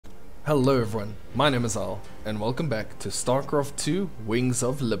Hello everyone, my name is Al, and welcome back to StarCraft 2 Wings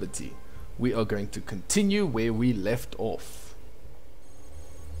of Liberty. We are going to continue where we left off.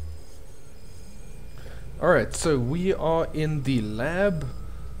 Alright, so we are in the lab.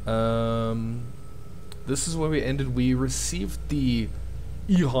 This is where we ended. We received the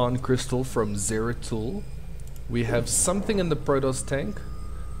Ihan crystal from Zeratul. We have something in the Protoss tank.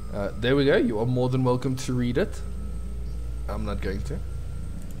 There we go, you are more than welcome to read it. I'm not going to.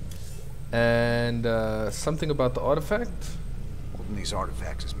 And something about the artifact. Holding these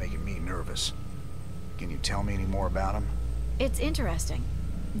artifacts is making me nervous. Can you tell me any more about them? It's interesting.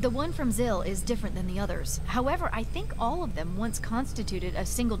 The one from Zil is different than the others. However, I think all of them once constituted a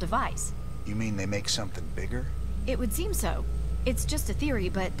single device. You mean they make something bigger? It would seem so. It's just a theory,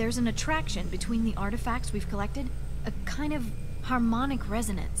 but there's an attraction between the artifacts we've collected. A kind of harmonic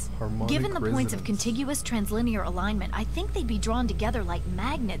resonance. Given the points of contiguous translinear alignment, I think they'd be drawn together like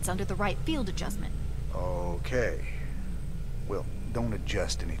magnets under the right field adjustment. Okay. Well, don't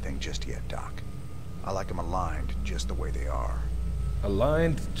adjust anything just yet, Doc. I like them aligned just the way they are.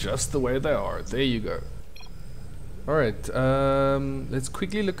 Aligned just the way they are. There you go. Alright, let's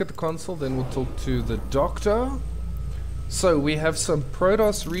quickly look at the console, then we'll talk to the doctor. So, we have some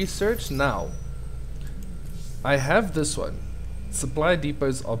Protoss research now. I have this one. Supply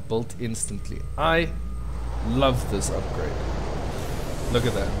depots are built instantly. I love this upgrade. Look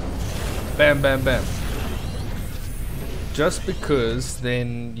at that. Bam, bam, bam. Just because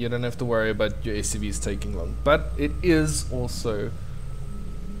then you don't have to worry about your SCVs taking long. But it is also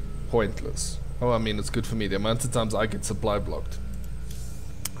pointless. Oh, I mean, it's good for me. The amount of times I get supply blocked.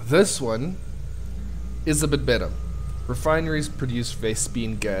 This one is a bit better. Refineries produce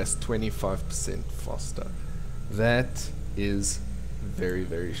Vespine gas 25% faster. That is very,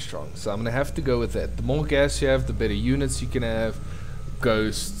 very strong. So I'm going to have to go with that. The more gas you have, the better units you can have.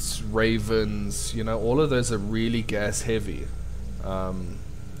 Ghosts, ravens, you know, all of those are really gas heavy. So I'm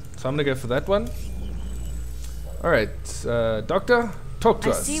going to go for that one. Alright, Doctor, talk to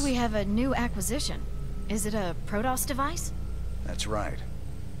us. I see we have a new acquisition. Is it a Protoss device? That's right.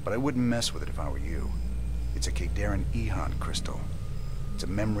 But I wouldn't mess with it if I were you. It's a Kadaran Ihan crystal. It's a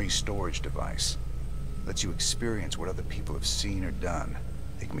memory storage device. Lets you experience what other people have seen or done.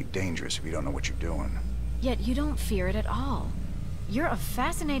 It can be dangerous if you don't know what you're doing. Yet you don't fear it at all. You're a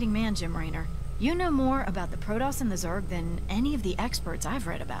fascinating man, Jim Raynor. You know more about the Protoss and the Zerg than any of the experts I've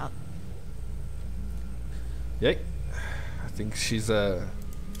read about. Yay. I think she's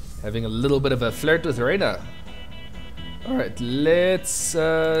having a little bit of a flirt with Raynor. Alright, let's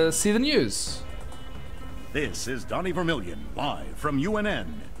see the news. This is Donnie Vermillion, live from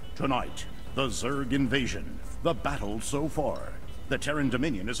UNN. Tonight, the Zerg invasion. The battle so far. The Terran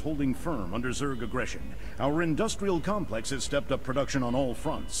Dominion is holding firm under Zerg aggression. Our industrial complex has stepped up production on all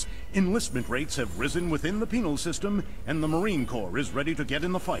fronts. Enlistment rates have risen within the penal system, and the Marine Corps is ready to get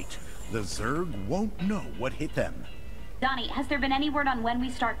in the fight. The Zerg won't know what hit them. Donnie, has there been any word on when we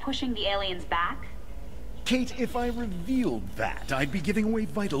start pushing the aliens back? Kate, if I revealed that, I'd be giving away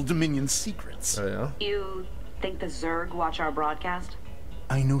vital Dominion secrets. Oh yeah? You think the Zerg watch our broadcast?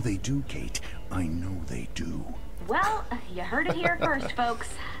 I know they do, Kate. I know they do. Well, you heard it here first, folks.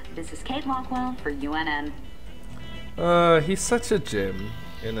 This is Kate Lockwell for UNN. He's such a gem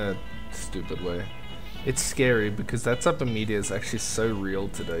in a stupid way. It's scary because that type of media is actually so real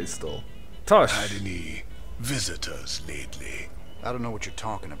today still. Tosh! Had any visitors lately? I don't know what you're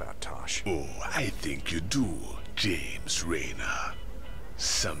talking about, Tosh. Oh, I think you do, James Raynor.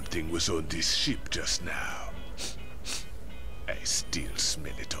 Something was on this ship just now. I still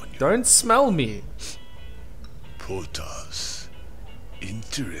smell it on you. Don't smell me! Protoss.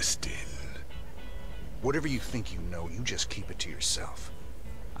 Interesting. Whatever you think you know, you just keep it to yourself.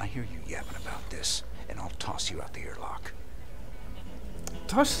 I hear you yapping about this, and I'll toss you out the airlock.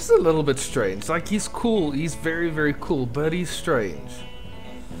 Tosh is a little bit strange. Like, he's cool. He's very, very cool, but he's strange.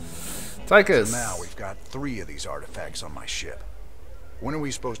 Tychus. So now we've got 3 of these artifacts on my ship. When are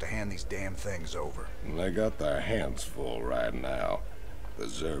we supposed to hand these damn things over? They got their hands full right now. The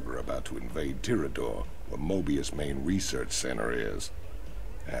Zerg are about to invade Tirador, where Mobius' main research center is.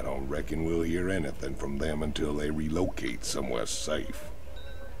 I don't reckon we'll hear anything from them until they relocate somewhere safe.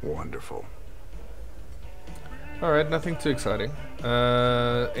 Wonderful. Alright, nothing too exciting.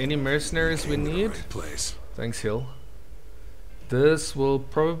 Any mercenaries we need? Place. Thanks, Hill. This will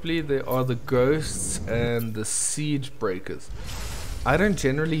probably, they are the ghosts and the siege breakers. I don't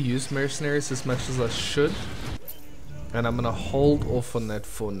generally use mercenaries as much as I should, and I'm gonna hold off on that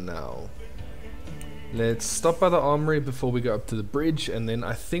for now. Let's stop by the armory before we go up to the bridge, and then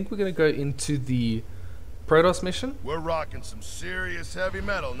I think we're gonna go into the Protoss mission? We're rocking some serious heavy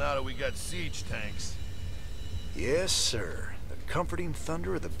metal now that we got siege tanks. Yes, sir. The comforting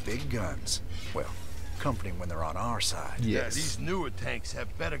thunder of the big guns. Well, comforting when they're on our side. Yes. Yeah, these newer tanks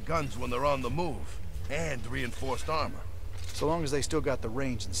have better guns when they're on the move. And reinforced armor. So long as they still got the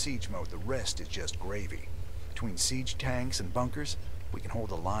range in siege mode, the rest is just gravy. Between siege tanks and bunkers, we can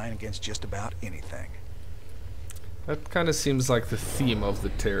hold the line against just about anything. That kind of seems like the theme of the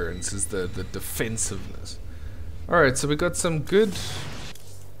Terrans, is the defensiveness. Alright, so we got some good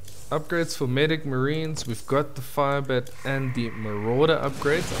upgrades for medic marines. We've got the firebat and the marauder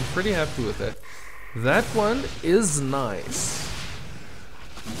upgrades. I'm pretty happy with that. That one is nice.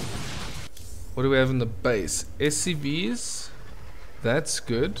 What do we have in the base? SCVs. That's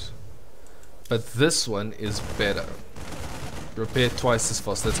good. But this one is better. Repair twice as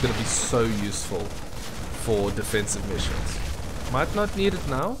fast. That's going to be so useful for defensive missions. Might not need it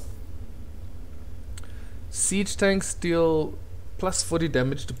now. Siege tanks deal plus 40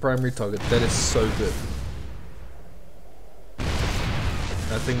 damage to primary target. That is so good.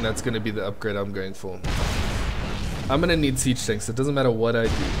 I think that's going to be the upgrade I'm going for. I'm going to need siege tanks. It doesn't matter what I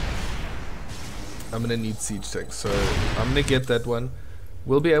do. I'm going to need siege tanks. So I'm going to get that one.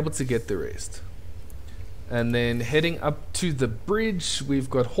 We'll be able to get the rest. And then heading up to the bridge, we've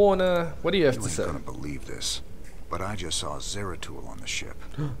got Horner. What do you have to say? You ain't gonna believe this, but I just saw Zeratul on the ship.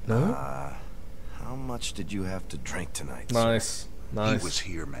 No? How much did you have to drink tonight, Nice. sir? Nice. He was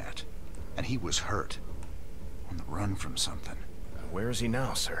here, Matt. And he was hurt. On the run from something. Where is he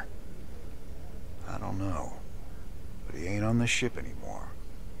now, sir? I don't know. But he ain't on the ship anymore.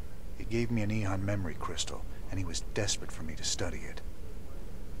 He gave me an Ehon memory crystal, and he was desperate for me to study it.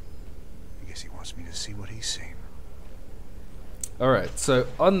 I guess he wants me to see what he's seen. Alright, so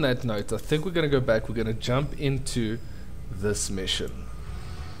on that note, I think we're going to go back. We're going to jump into this mission.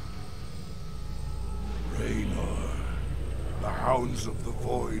 Raynor, the hounds of the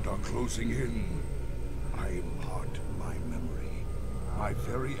void are closing in. I impart my memory, my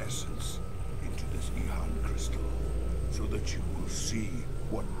very essence, into this Ehon crystal, so that you will see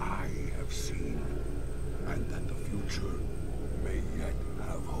what I have seen, and that the future may yet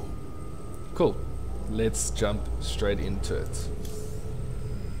have hope. Cool. Let's jump straight into it.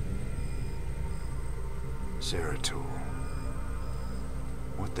 Zeratul.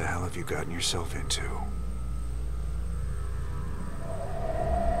 What the hell have you gotten yourself into?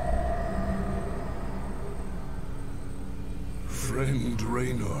 Friend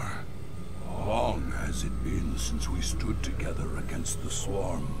Raynor, long has it been since we stood together against the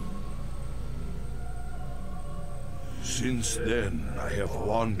Swarm. Since then, I have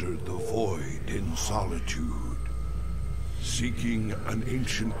wandered the void in solitude, seeking an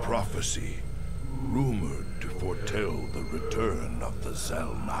ancient prophecy, rumored to foretell the return of the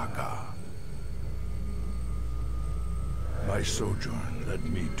Zelnaga. My sojourn led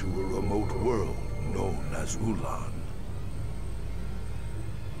me to a remote world known as Ulan,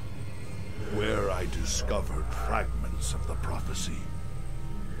 where I discovered fragments of the prophecy.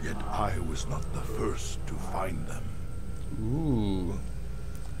 Yet I was not the first to find them. Ooh.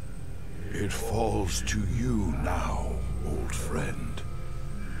 It falls to you now, old friend,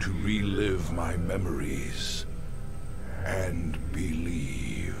 to relive my memories and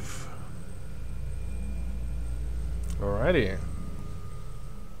believe. Alrighty.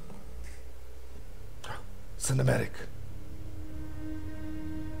 Cinematic.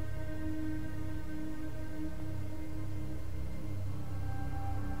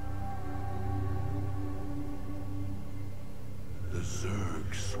 The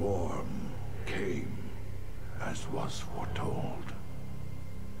Zerg swarm came as was foretold.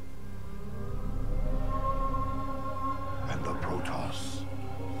 And the Protoss,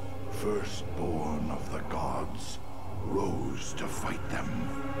 firstborn of the gods, rose to fight them.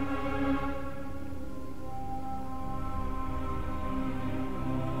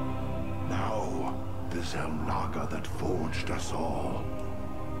 Now, the Zelnaga that forged us all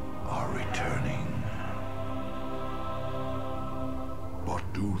are returning. What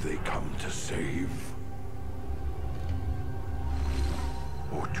do they come to save?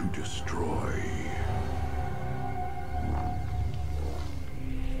 Or to destroy?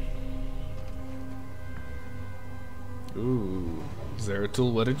 Ooh.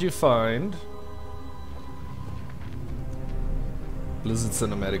 Zeratul, what did you find? Blizzard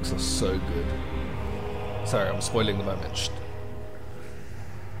cinematics are so good. Sorry, I'm spoiling the moment. Shh.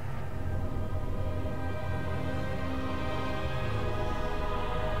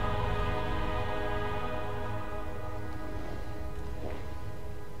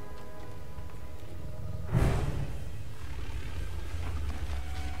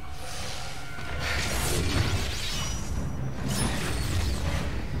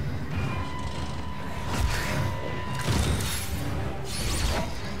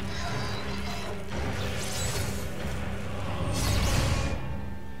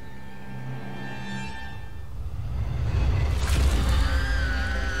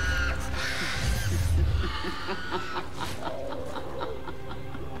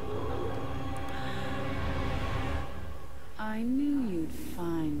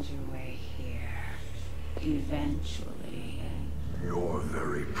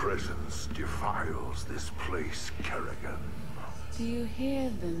 very presence defiles this place, Kerrigan. Do you hear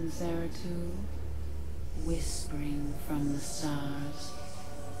them, Zeratul? Whispering from the stars.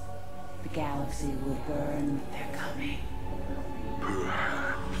 The galaxy will burn with their coming.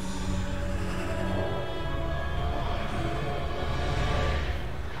 Perhaps.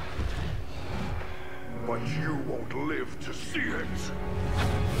 But you won't live to see it.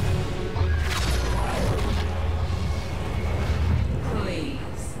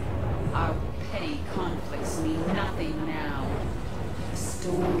 Please. Our petty conflicts mean nothing now. The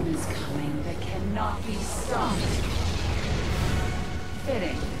storm is coming that cannot be stopped.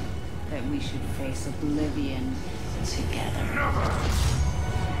 Fitting that we should face oblivion together. Never!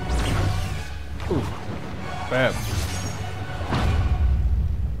 Ooh. Bam.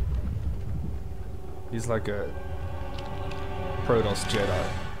 He's like a Protoss Jedi.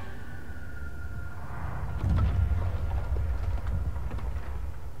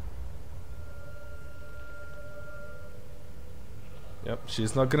 Yep,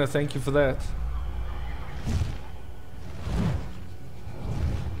 she's not gonna thank you for that.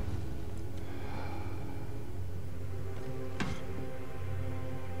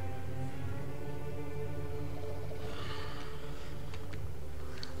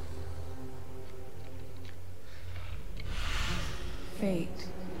 Fate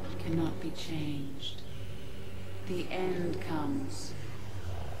cannot be changed. The end comes.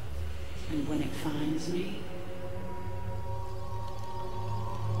 And when it finds me,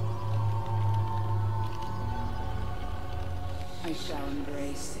 I shall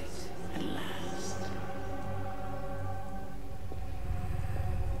embrace it at last.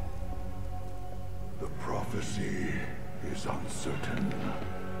 The prophecy is uncertain.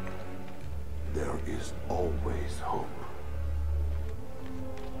 There is always hope.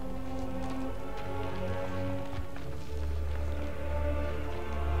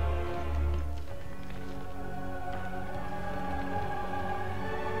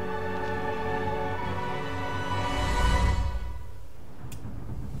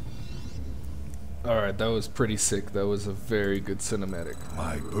 Alright, that was pretty sick. That was a very good cinematic.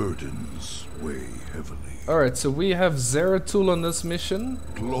 My burdens weigh heavily. Alright, so we have Zeratul on this mission.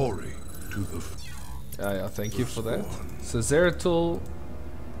 Glory to the Yeah, thank you for that. So Zeratul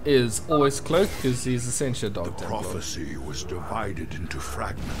is always cloaked because he's essentially a The Dark Templar. prophecy was divided into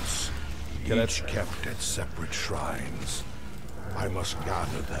fragments, each kept at separate shrines. I must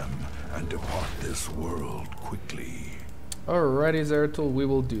gather them and depart this world quickly. Alrighty, Zeratul, we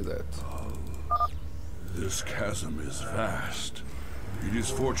will do that. This chasm is vast. It is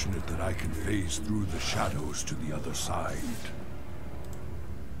fortunate that I can phase through the shadows to the other side.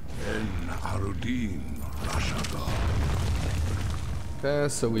 En Arudin Rashaga, Okay,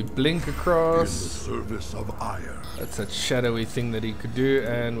 so we blink in the across. service of ire. That's that shadowy thing that he could do,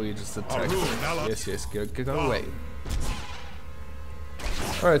 and we just attack Arun, him. Nala. Yes, go away.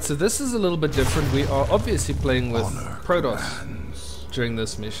 Alright, so this is a little bit different. We are obviously playing with Honor Protoss commands. during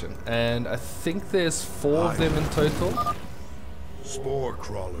this mission, and I think there's 4 of them in total. Spore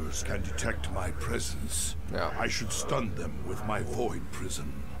crawlers can detect my presence. Yeah. I should stun them with my void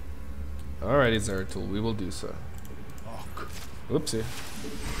prison. Alrighty, Zeratul, we will do so. Och, Oopsie.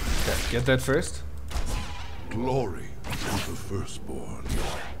 Okay, get that first. glory to the firstborn.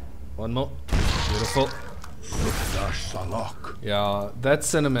 One more. Beautiful. Dash Salak. Yeah, that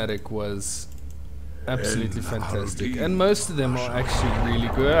cinematic was absolutely En fantastic, Arudin and most of them are actually really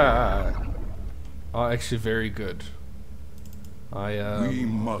good. Are actually very good. We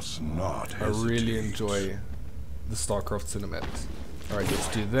must not I really hesitate. enjoy the StarCraft cinematics. Alright, let's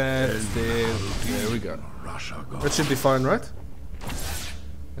do that. There we go. Rashaga. That should be fine, right?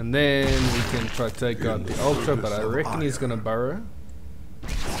 And then we can try to take out the Ultra, but I reckon he's gonna burrow.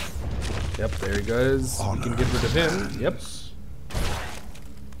 Yep, there he goes. We can get rid of him. Yep.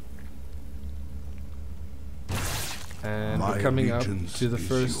 And My we're coming up allegiance to the is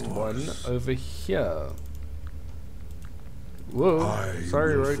first one yours. over here. Whoa, I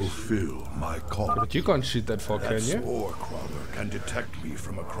sorry, will Roach. fulfill my call. But you can't shoot that far, That can you? spore crawler can detect me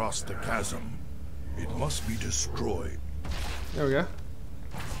from across the chasm. It must be destroyed. There we go.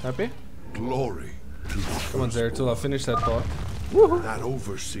 Happy? Glory to the Come on, Zeratul, I'll finish that part. That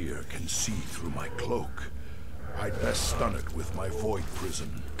overseer can see through my cloak. I'd best stun it with my void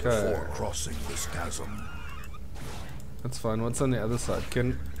prison before crossing this chasm. That's fine. What's on the other side?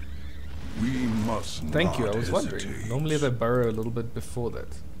 Can... We must Thank you, I not was wondering. hesitate. Normally they burrow a little bit before that.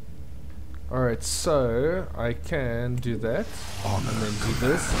 Alright, so I can do that. Honor And then do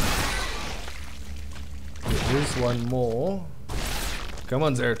this. There's one more. Come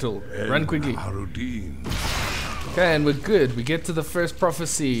on, Zeratul. Run quickly. Harudin. Okay, and we're good. We get to the first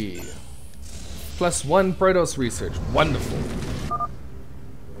prophecy. +1 Protoss research. Wonderful.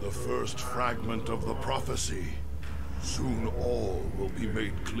 The first fragment of the prophecy. Soon all will be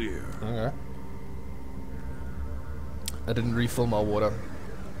made clear. Okay. I didn't refill my water.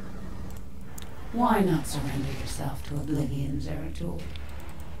 Why not surrender yourself to oblivion, Zeratul?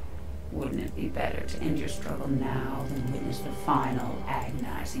 Wouldn't it be better to end your struggle now than witness the final,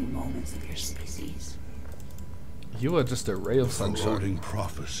 agonizing moments of your species? You are just a ray of sunshine. Foreboding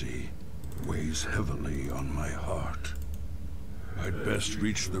prophecy weighs heavily on my heart. I'd best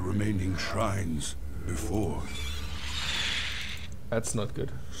reach the remaining shrines before. That's not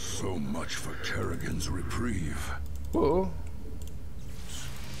good. So much for Kerrigan's reprieve. Whoa.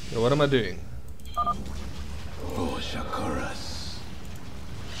 Yeah, what am I doing? For Shakuras.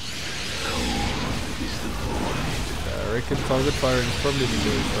 I reckon target firing is probably the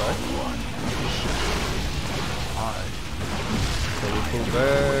good, right? So we pull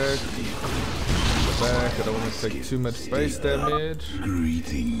back. Pull back. I don't want to take too much space damage.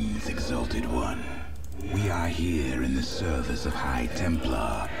 Greetings, Exalted One. We are here in the service of High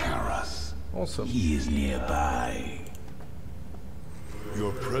Templar Karas. Awesome. He is nearby.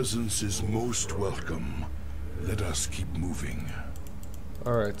 Your presence is most welcome. Let us keep moving.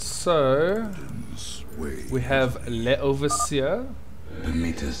 Alright, so we have Le Overseer.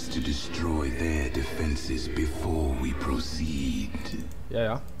 Permit us to destroy their defenses before we proceed.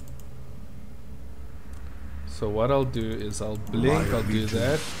 Yeah. So what I'll do is I'll blink, I'll do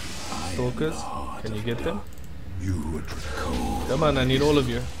that. Stalkers, can you get them? Come on, I need all of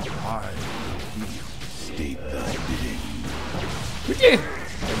you. State thy bidding. Quickly!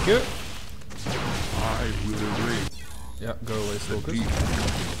 Thank you. I will erase. Yeah, go away, stalkers.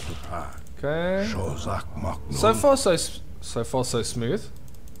 Okay. So far so smooth.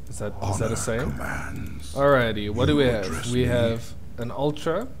 Is that a saying? Alrighty, what do we have? We have an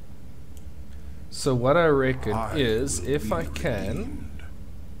ultra. So what I reckon is if I can.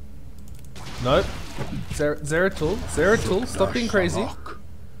 Nope. Zeratul, stop being crazy.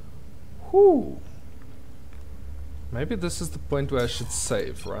 Whoo. Maybe this is the point where I should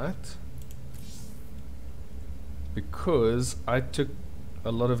save, right? Because I took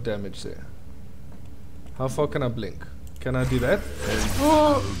a lot of damage there. How far can I blink? Can I do that?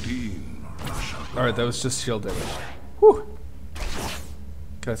 Oh. Alright, that was just shield damage. Whew.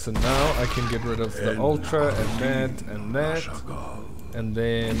 Okay, so now I can get rid of the ultra and that and that. And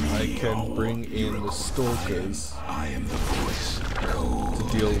then I can bring in the stalkers to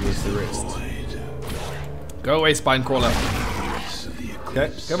deal with the rest. Go away, spine crawler.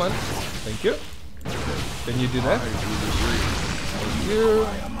 Okay, come on. Thank you. Can you do that? Thank you.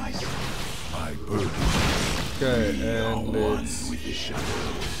 Okay, and let's...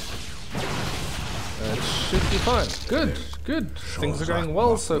 That should be fine. Good, good. Things are going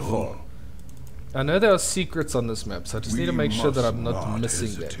well so far. I know there are secrets on this map, so I just need to make sure that I'm not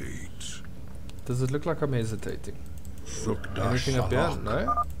missing them. Does it look like I'm hesitating? Anything up here?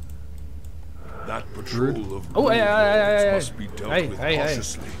 No? That patrol of must be dealt with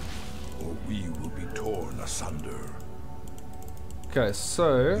cautiously, or we will be torn asunder. Okay,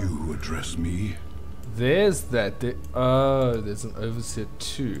 so you address me. There's that. There's an overseer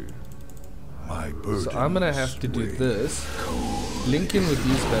too. So I'm gonna have to do this. Link in with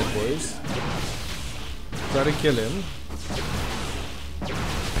these bad boys. Try to kill him.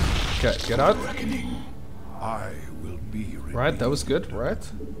 Okay, get out. I will be right, that was good,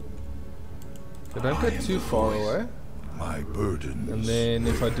 right? Okay, don't get too far away. My burden. And then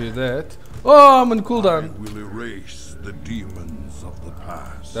if I do that, oh, I'm on cooldown. I will erase the demons of the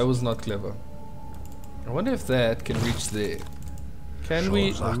past. That was not clever. I wonder if that can reach there. Can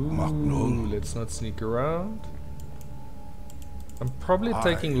we? Ooh, let's not sneak around. I'm probably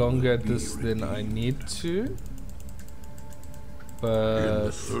taking longer at this than I need to. But in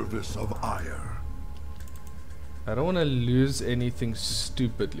the service of ire. I don't want to lose anything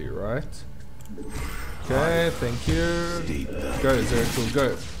stupidly, right? Okay, thank you. Go, Zeratul,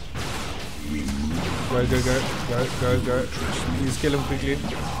 go. Go. Please kill him quickly.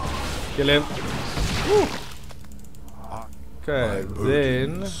 Kill him. Woo. Okay,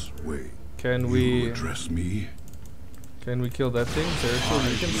 then can we address me? Can we kill that thing? Zeratul,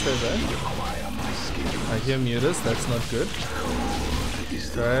 you can stay there. I hear mutas, that's not good.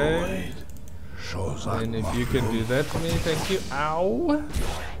 Okay. And if you can do that for me, thank you. Ow.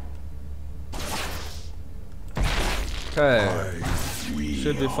 Okay.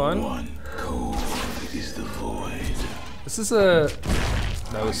 Should be fun. This is a...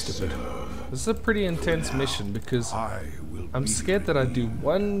 That was stupid. This is a pretty intense mission because I'm scared that I do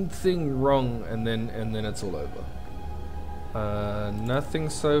one thing wrong and then it's all over. Nothing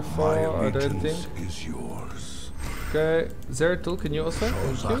so far, I don't think. Is yours. Okay, Zeratul, can you also?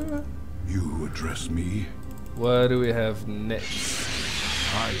 Thank you. You address me. What do we have next?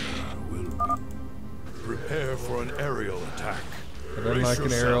 Fire will be. Prepare for an aerial attack. I don't like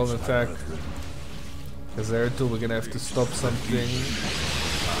an aerial attack. Because Zeratul, we're gonna have to stop something.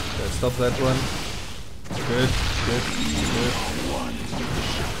 Okay, stop that one. Good, good, good.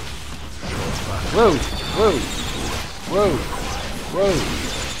 Whoa, whoa, whoa, whoa,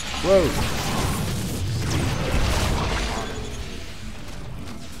 whoa.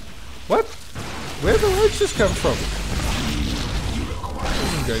 What? Where the roaches come from? This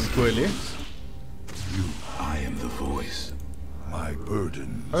isn't going poorly. I am the voice. My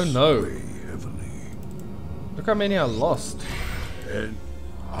burden. Oh no. Weigh heavily. Look how many I lost. And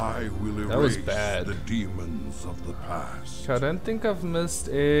I will erase That was bad. the demons of the past. I don't think I've missed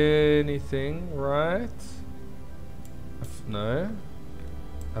anything, right? No.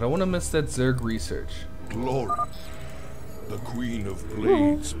 I don't want to miss that Zerg research. Glory. The Queen of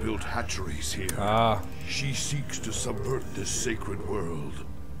Blades built hatcheries here. Ah. She seeks to subvert this sacred world.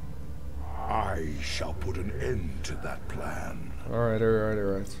 I shall put an end to that plan. Alright, alright,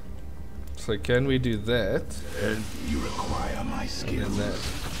 alright. So can we do that? And you require my skill. And then that.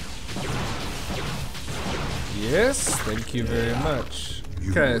 Yes, thank you very much.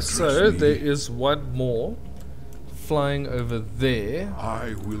 Okay, so there is one more flying over there.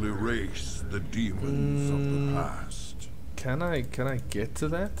 I will erase the demons of the past. Can I get to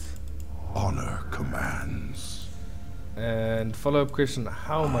that? Honor commands. And follow-up question,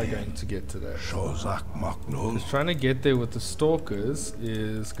 how am I going to get to that? Shozak Maknul. Because trying to get there with the stalkers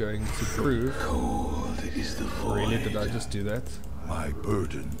is going to prove... Cold is the void. Really, did I just do that? My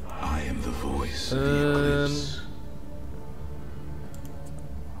burden. I am the voice of the eclipse.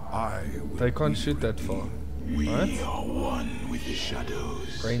 They can't shoot that far. We right? are one with the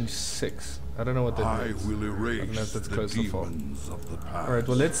shadows. Range 6. I don't know what that means. Will erase I don't know if that's close or far. Alright,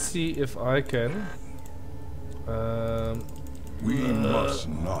 well, let's see if I can. We must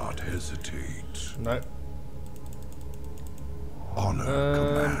not hesitate. No. Honor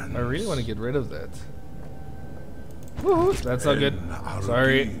commands. I really want to get rid of that. Woohoo! That's not good.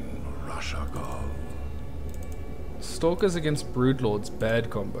 Sorry. Stalkers against Broodlords, bad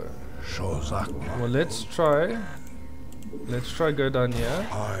combo. Well, let's try. Let's try go down here.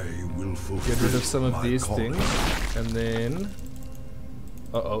 Get rid of some of these things, and then.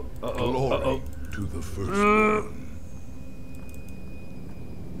 Glory to the firstborn.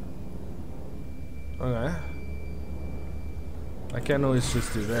 Okay. I can always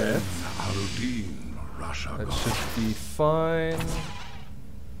just do that. That should be fine.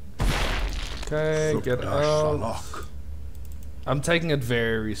 Okay, get out. I'm taking it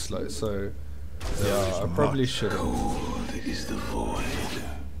very slow, so yeah, I probably shouldn't.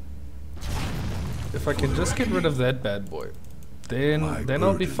 If I can just get rid of that bad boy, then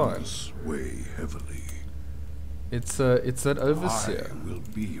I'll be fine. It's that overseer.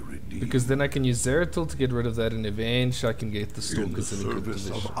 Because then I can use Zeratul to get rid of that, and eventually I can get the stalkers in a good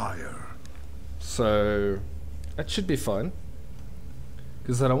position. So that should be fine.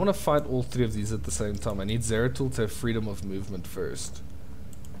 Because I don't want to fight all three of these at the same time. I need Zeratul to have freedom of movement first.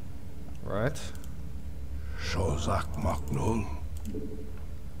 Right? Shozak Maknul.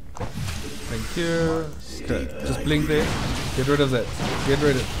 Thank you. Okay, just blink there. Get rid of that. Get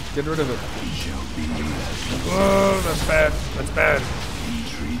rid of it. Oh, that's bad. That's bad.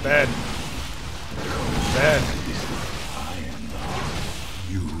 Bad. Bad.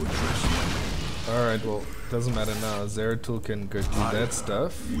 Alright, well, doesn't matter now. Zeratul can go do that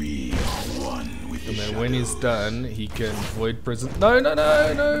stuff. And then when he's done, he can void prison. No, no,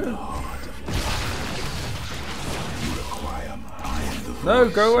 no, no! No,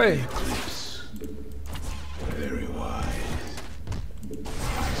 go away!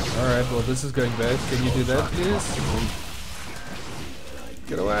 Alright, well, this is going bad. Can you do that, please?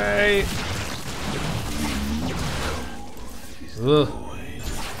 Get away! Ugh.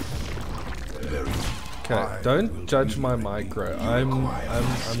 Okay, don't judge my micro. I'm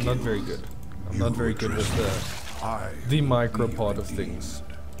not very good. I'm not very good with the micro part of things.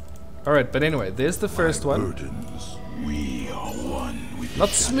 Alright, but anyway, there's the first one. Not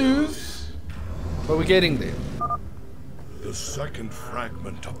smooth, but we're getting there. The second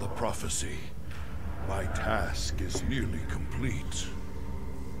fragment of the prophecy. My task is nearly complete.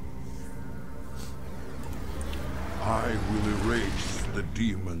 I will erase the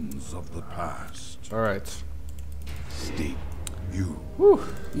demons of the past. Alright. Steep. You.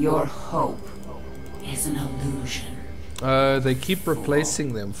 Your hope is an illusion. They keep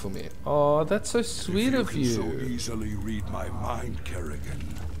replacing them for me. Oh, that's so sweet of you. So easily read my mind,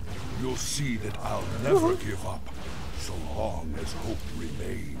 Kerrigan. You'll see that I'll never give up, so long as hope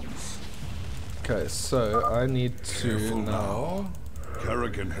remains. Okay, so I need to Careful now.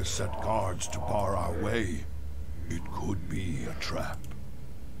 Kerrigan has set guards to bar our way. It could be a trap.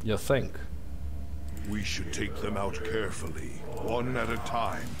 You think? We should take them out carefully, one at a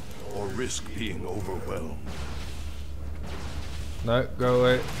time, or risk being overwhelmed. No, go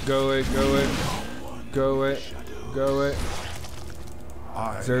away, go away, go away, go away, go away.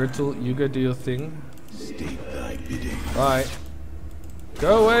 Zeratul, you go do your thing. Alright.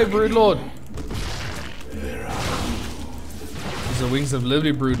 Go away, Broodlord! These are Wings of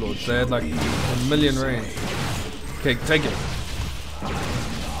Liberty Broodlords. They had like 1,000,000 range. Okay, take it.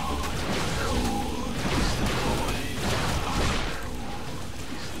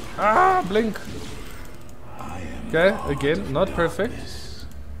 Ah, blink! Okay, again, not perfect.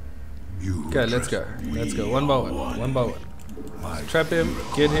 Okay, let's go. Let's go. One by one. One by one. Trap him.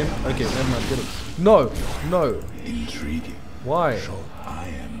 Get him. Okay, never mind. Get him. No. No. Intriguing. Why? I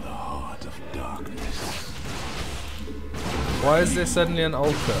am the heart of darkness. Why is there suddenly an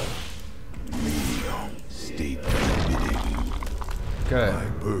ultra? State thy bidding. Okay. My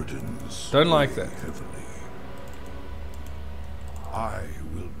burdens Don't like that. heavily. I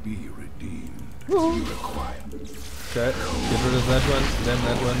will be redeemed. Okay, get rid of that one, then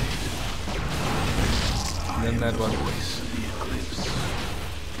that one, then that one.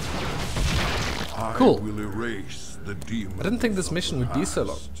 Cool. I will erase the demon. I didn't think this mission would be so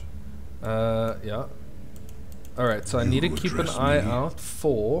long. Yeah. Alright, so I need to keep an eye out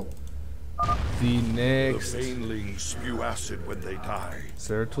for the next... The banelings spew acid when they die.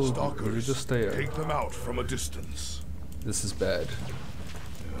 Zeratul, will you just stay here? Take them out from a distance. This is bad.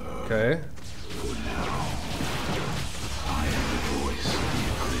 Okay. I am the voice of the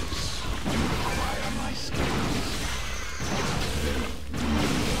eclipse. You require my skills.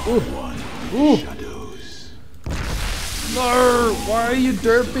 One with shadows. No! Why are you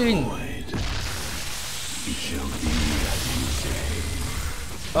derping? It shall be as you say.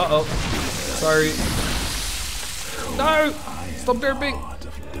 Uh-oh. Sorry. No! Stop derping!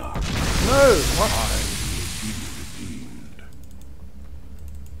 No! What?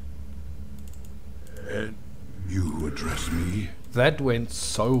 And you address me? That went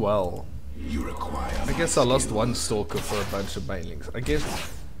so well. You require I guess I lost one stalker for a bunch of banelings. I guess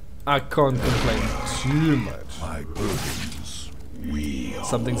I can't complain too much. My burdens.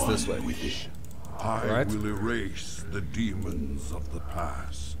 Something's this way. I Right? will erase the demons of the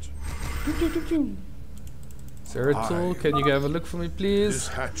past. Zeratul, can you go have a look for me, please? This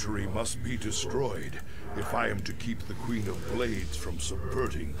hatchery must be destroyed if I am to keep the Queen of Blades from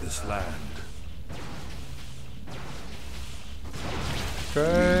subverting this land.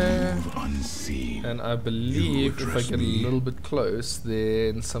 Okay. Unseen. And I believe if I get a little bit close,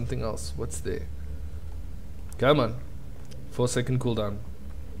 then something else. What's there? Come on. 4-second cooldown.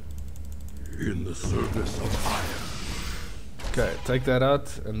 In the service of iron. Okay, take that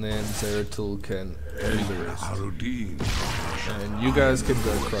out, and then Zeratul can do the rest. And you guys can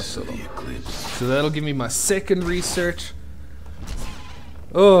go across solo. So that'll give me my second research.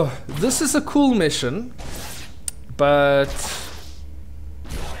 Oh, this is a cool mission, but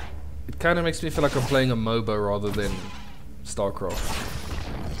it kind of makes me feel like I'm playing a MOBA rather than StarCraft.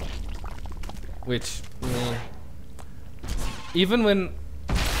 Which,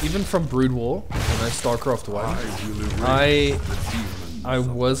 even from Brood War, StarCraft 1, I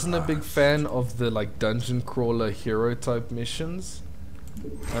wasn't a big fan of the like dungeon crawler hero type missions.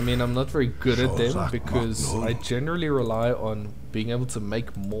 I mean, I'm not very good at them because I generally rely on being able to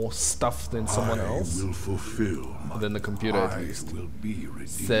make more stuff than someone else, than the computer at least.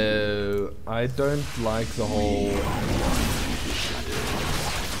 So I don't like the whole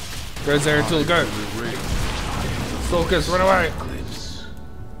go Zeratul, go! Stalkers, run away!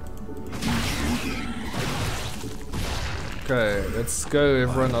 Okay, let's go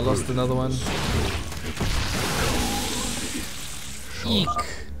everyone, I lost another one. Eek!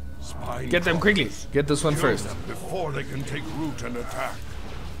 Get them quickly! Get this one first. Before they can take root and attack.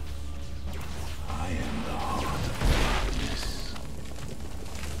 I am the heart of darkness.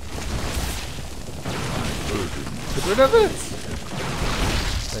 Get rid of it!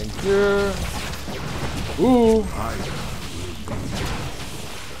 Thank you. Ooh!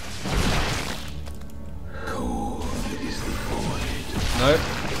 No,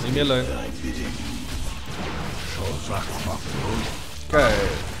 leave me alone. Okay.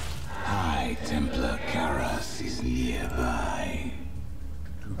 High Templar Karas is nearby.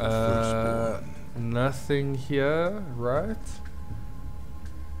 nothing here, right?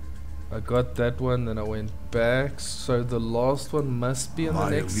 I got that one, then I went back. So the last one must be in the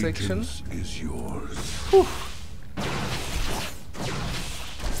next section. Is yours. Whew.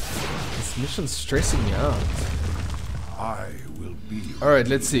 This mission's stressing me out. I will be. Alright,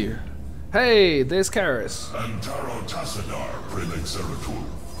 let's see. Hey, there's Karis. Antaro Tassadar, Prelate Zeratul.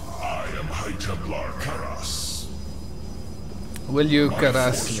 I am High Templar Karas. Will you My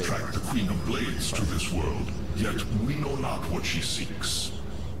Karas force me? tracked the Queen of Blades to this world, yet we know not what she seeks.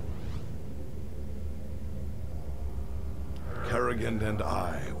 Kerrigan and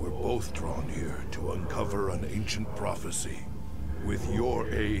I were both drawn here to uncover an ancient prophecy. With your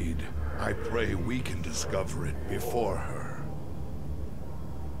aid, I pray we can discover it before her.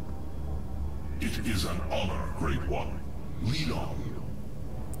 It is an honor, Great One. Lead on.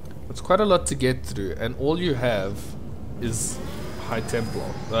 It's quite a lot to get through, and all you have is High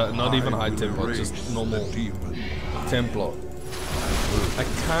Templar. Not even High Templar, just normal Templar. I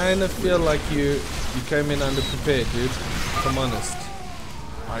kind of feel like you came in underprepared, dude. If I'm honest.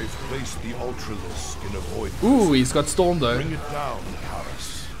 I've placed the Ultralisk in a void. Ooh, he's got Storm though. Bring it down,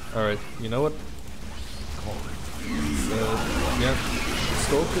 Karis. Alright, you know what? Call it. Yeah.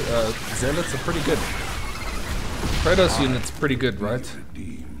 Zealots are pretty good. Kratos unit's pretty good, right?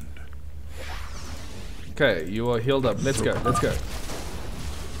 Okay, you are healed up. Let's go, let's go.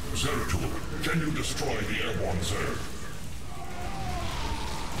 Zeratul, can you destroy the airborne Zerg?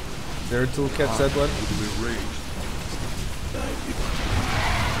 Zeratul catch that one.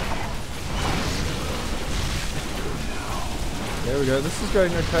 There we go, this is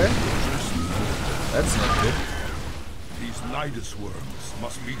going okay. That's not good. These Nidus worms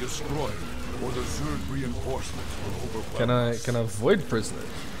must be destroyed, or the Zerg reinforcements will overwhelm. Can I void prisoner?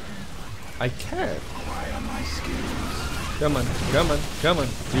 I can. Come on, come on, come on.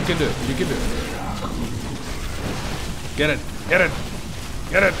 You can do it, you can do it. Get it, get it,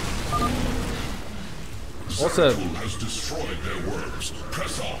 get it. Also, Zeratul has destroyed their worms.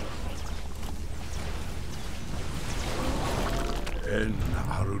 Press on.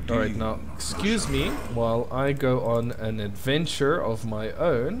 alright, now, excuse me while I go on an adventure of my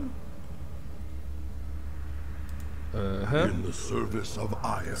own. In the service of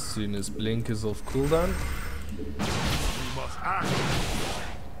Ire. As soon as Blink is off cooldown. We must act.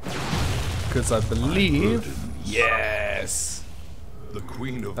 Because I believe... Yes! The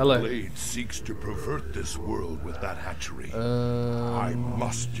Queen of Hello. Blades seeks to pervert this world with that hatchery. I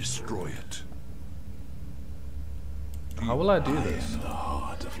must destroy it. How will I do this? In the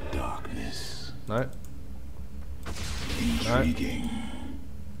heart of darkness. No. Intriguing.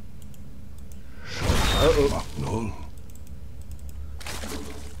 Uh-oh.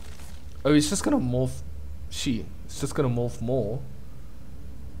 Oh, he's just gonna morph... It's just gonna morph more.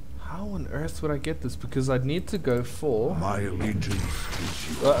 How on earth would I get this? Because I'd need to go for... My allegiance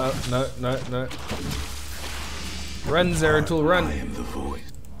is yours. No. Run, Zeratul, run! I am the voice.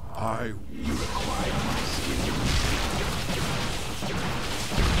 You require my skill.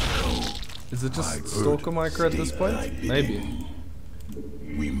 Is it just Stalker Micro at this point? Maybe.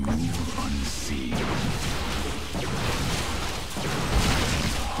 We move unseen. You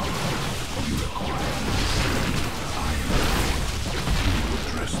require my skill. I am you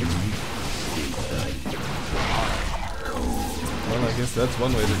address me. Well, I guess that's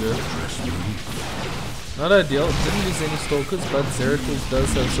one way to do it. Not ideal. Didn't lose any Stalkers, but Zeratul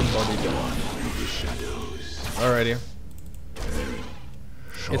does have some body damage. Alrighty.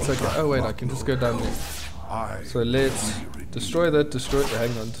 It's okay. Oh wait, I can just go down there. So let's destroy that, destroy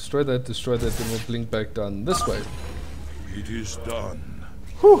that, then we'll blink back down this way. It is done.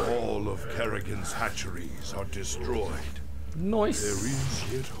 Whew. All of Kerrigan's hatcheries are destroyed. Nice. There is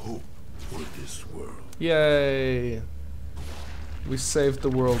yet hope for this world. Yay. We saved the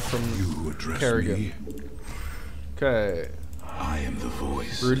world from Kerrigan. Okay. I am the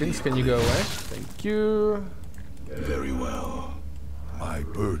voice. Broodlings, can you go away? Thank you. Very well. My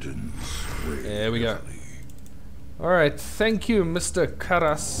burdens weigh There we go. heavily. Alright, thank you, Mr.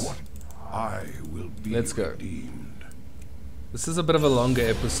 Karas. I will be Let's go. redeemed. This is a bit of a longer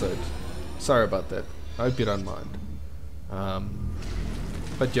episode. Sorry about that. I hope you don't mind.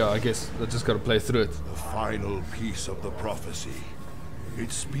 But yeah, I guess I just gotta play through it. The final piece of the prophecy.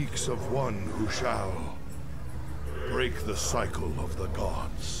 It speaks of one who shall break the cycle of the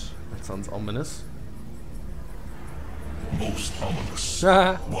gods. That sounds ominous. Most ominous.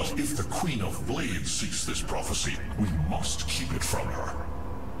 But if the Queen of Blades seeks this prophecy, we must keep it from her.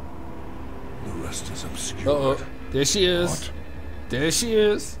 The rest is obscure. Uh-oh. There she is. What? There she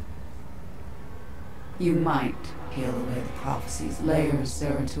is. You might peel away the prophecy's layers,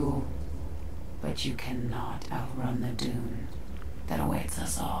 Zeratul. But you cannot outrun the doom that awaits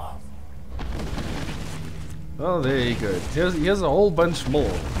us all. Oh, there you go. Here's a whole bunch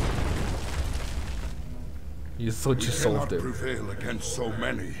more. You thought you solved it. Prevail against so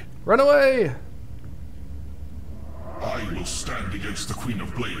many. Run away! I will stand against the Queen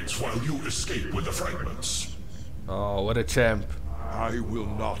of Blades while you escape with the fragments. Oh, what a champ. I will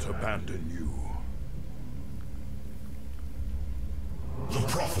not abandon you. The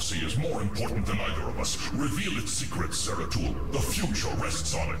prophecy is more important than either of us. Reveal its secrets, Zeratul. The future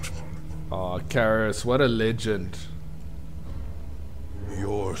rests on it. Oh, Karis, what a legend.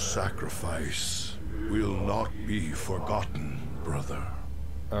 Your sacrifice will not be forgotten, brother.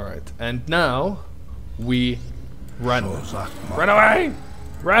 Alright, and now we run. Run away!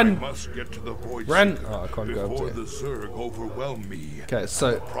 Run! I must get to the void Run! seeker Oh, I can't go up before there. the Zerg overwhelm me. Okay,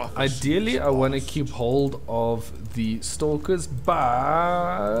 so ideally I want to keep hold of the stalkers,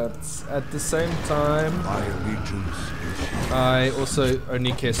 but at the same time My allegiance is I also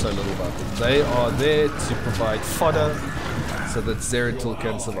only care so little about them. They are there to provide fodder so that Zeratul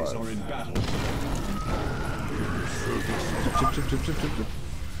can survive. Chip, chip, chip, chip, chip, chip.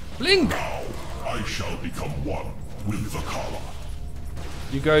 Blink! Now, I shall become one with the Kala.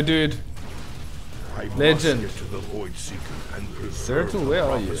 You go, dude. I Legend. must get to the void seeker and preserve Zeratul, the where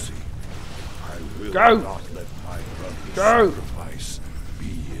are you? prophecy. I will Go! not let my brother's Go! sacrifice be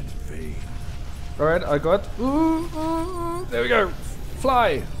in vain. Alright, I got. Ooh, there we go.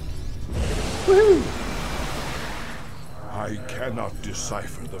 Fly. Woohoo! I cannot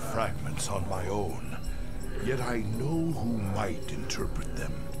decipher the fragments on my own, yet I know who might interpret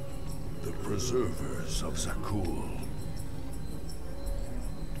them. The preservers of Zeratul.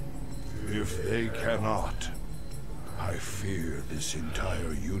 If they cannot, I fear this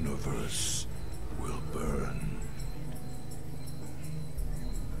entire universe will burn.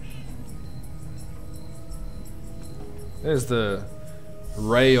 There's the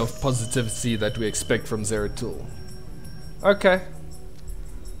ray of positivity that we expect from Zeratul. Okay.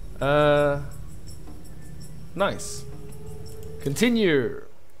 Nice. Continue.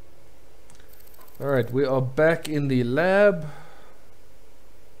 Alright, we are back in the lab.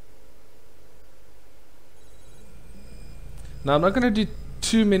 Now I'm not going to do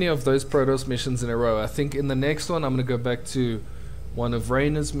too many of those Protoss missions in a row. I think in the next one I'm going to go back to one of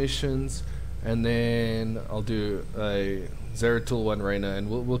Reyna's missions, and then I'll do a Zeratul one Reyna, and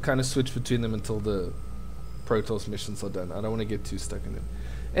we'll kind of switch between them until the Protoss missions are done. I don't want to get too stuck in it.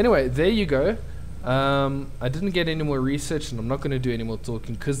 Anyway, there you go. I didn't get any more research, and I'm not going to do any more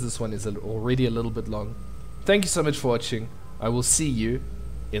talking because this one is already a little bit long. Thank you so much for watching. I will see you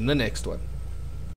in the next one.